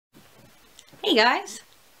Hey guys!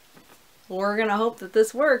 We're gonna hope that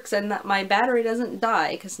this works and that my battery doesn't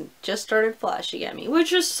die because it just started flashing at me,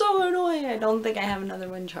 which is so annoying. I don't think I have another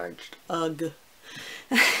one charged. Ugh.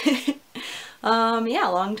 Yeah,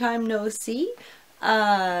 long time no see.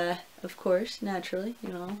 Of course, naturally, you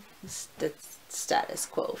know, that's status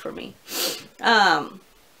quo for me.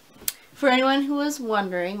 For anyone who was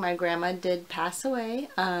wondering, my grandma did pass away.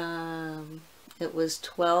 It was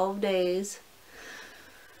 12 days.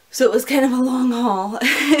 So it was kind of a long haul.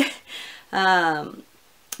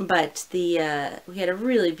 But we had a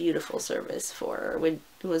really beautiful service for her. It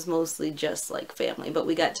was mostly just like family, but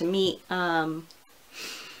we got to meet her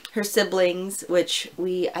siblings, which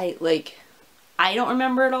I don't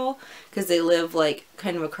remember at all because they live like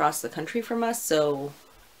kind of across the country from us. So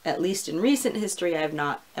at least in recent history, I have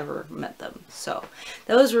not ever met them. So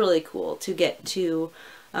that was really cool to get to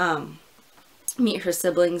meet her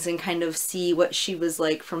siblings and kind of see what she was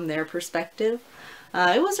like from their perspective.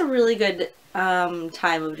 It was a really good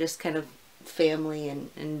time of just kind of family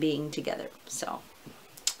and being together. So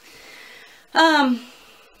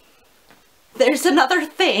there's another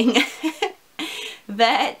thing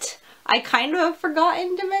that I kind of have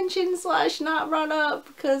forgotten to mention / not brought up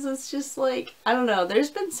because it's just like, I don't know, there's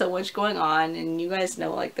been so much going on, and you guys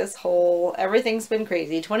know, like, everything's been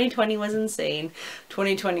crazy. 2020 was insane.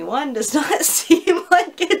 2021 does not seem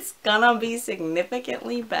like it's gonna be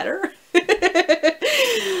significantly better.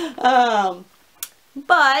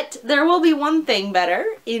 But there will be one thing better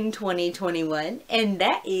in 2021, and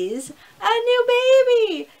that is a new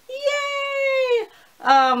baby! Yay!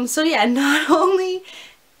 So yeah, not only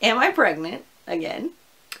am I pregnant again,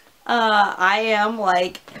 I am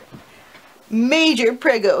like major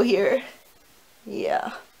preggo here.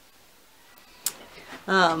 Yeah.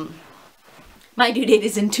 My due date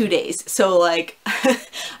is in 2 days, so like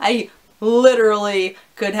I literally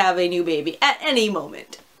could have a new baby at any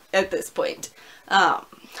moment at this point. Fuck.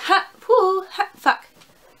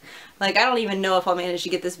 Like, I don't even know if I'll manage to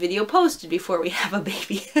get this video posted before we have a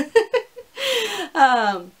baby.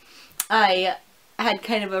 I had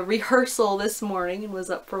kind of a rehearsal this morning and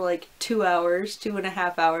was up for like 2 hours,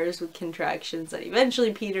 2.5 hours with contractions that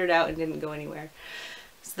eventually petered out and didn't go anywhere.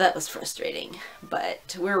 So that was frustrating,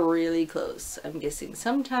 but we're really close. I'm guessing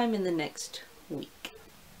sometime in the next week.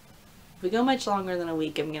 If we go much longer than a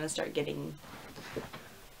week, I'm gonna start getting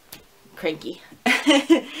cranky.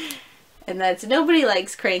 And nobody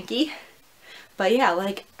likes cranky. But yeah,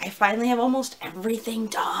 like, I finally have almost everything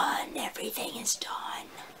done. Everything is done.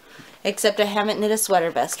 Except I haven't knit a sweater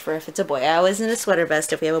vest for if it's a boy. I always knit a sweater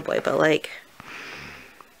vest if we have a boy, but like,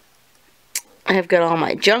 I've got all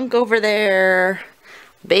my junk over there.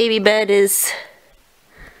 Baby bed is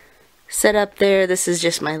set up there. This is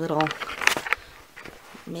just my little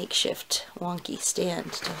makeshift wonky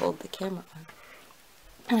stand to hold the camera on.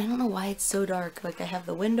 And I don't know why it's so dark. Like, I have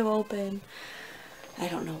the window open. I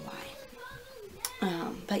don't know why.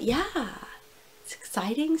 But yeah, it's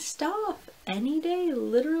exciting stuff. Any day,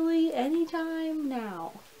 literally anytime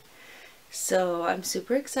now. So I'm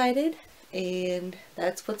super excited, and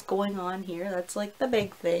that's what's going on here. That's like the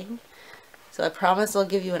big thing. So I promise I'll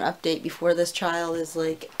give you an update before this child is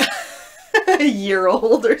like a year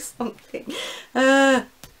old or something.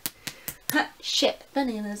 Shit,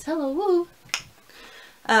 bananas, hello, woo.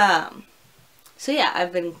 So yeah,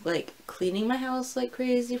 I've been like cleaning my house like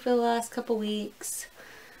crazy for the last couple weeks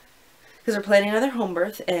because we're planning another home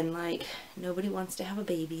birth, and like, nobody wants to have a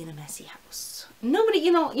baby in a messy house. Nobody,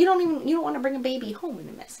 you know, you don't want to bring a baby home in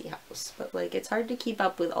a messy house, but like, it's hard to keep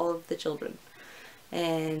up with all of the children.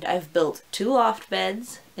 And I've built 2 loft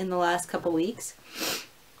beds in the last couple weeks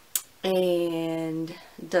and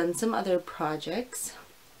done some other projects.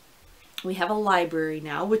 We have a library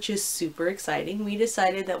now, which is super exciting. We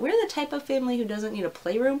decided that we're the type of family who doesn't need a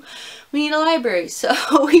playroom. We need a library. So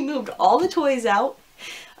we moved all the toys out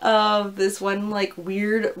of this one like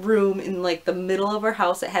weird room in like the middle of our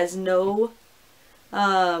house. It has no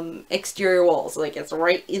exterior walls. Like, it's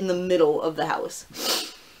right in the middle of the house.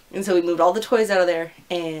 And so we moved all the toys out of there,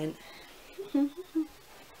 and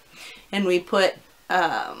we put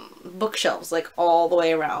bookshelves like all the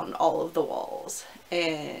way around all of the walls.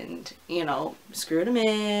 And, you know, screwed them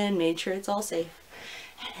in, made sure it's all safe.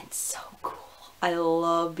 And it's so cool. I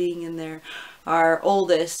love being in there. Our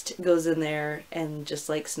oldest goes in there and just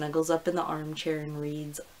like snuggles up in the armchair and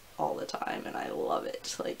reads all the time. And I love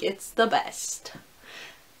it. Like, it's the best.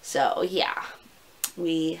 So yeah,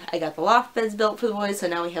 I got the loft beds built for the boys. So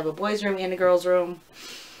now we have a boys room and a girls room.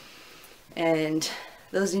 And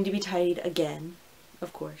those need to be tidied again,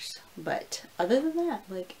 of course. But other than that,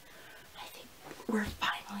 like, we're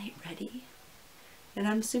finally ready and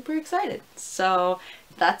I'm super excited. So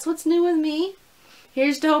that's what's new with me.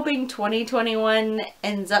 Here's to hoping 2021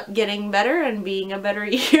 ends up getting better and being a better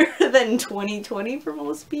year than 2020 for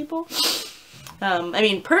most people. I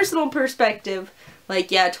mean, personal perspective, like,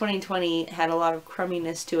 yeah, 2020 had a lot of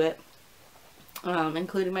crumminess to it,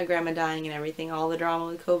 including my grandma dying and everything, all the drama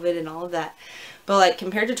with COVID and all of that. But, like,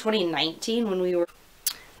 compared to 2019 when we were...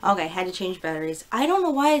 Okay, had to change batteries. I don't know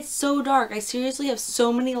why it's so dark. I seriously have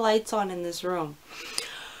so many lights on in this room.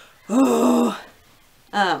 Oh.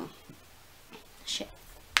 Shit.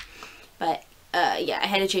 But, yeah, I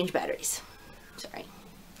had to change batteries. Sorry.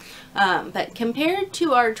 But compared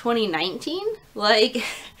to our 2019, like,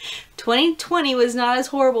 2020 was not as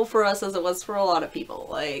horrible for us as it was for a lot of people.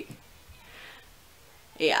 Like,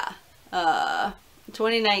 yeah.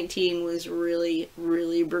 2019 was really,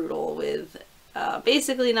 really brutal with,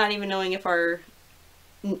 basically not even knowing if our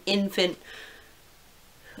infant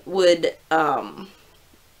would,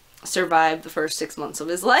 survive the first 6 months of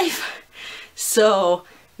his life. So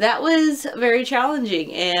that was very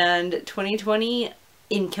challenging, and 2020,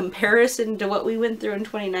 in comparison to what we went through in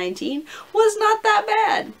 2019, was not that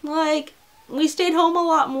bad. Like, we stayed home a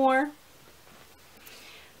lot more.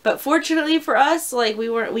 But fortunately for us, like,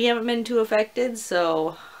 we haven't been too affected,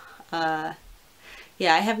 so, yeah,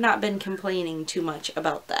 I have not been complaining too much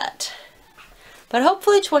about that. But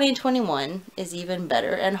hopefully 2021 is even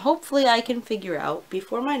better, and hopefully I can figure out,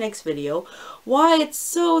 before my next video, why it's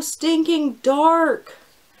so stinking dark.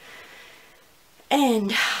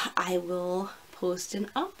 And I will post an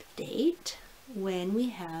update when we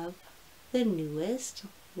have the newest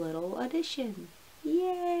little addition.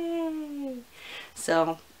 Yay!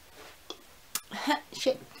 So,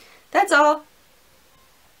 shit. That's all.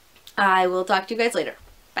 I will talk to you guys later.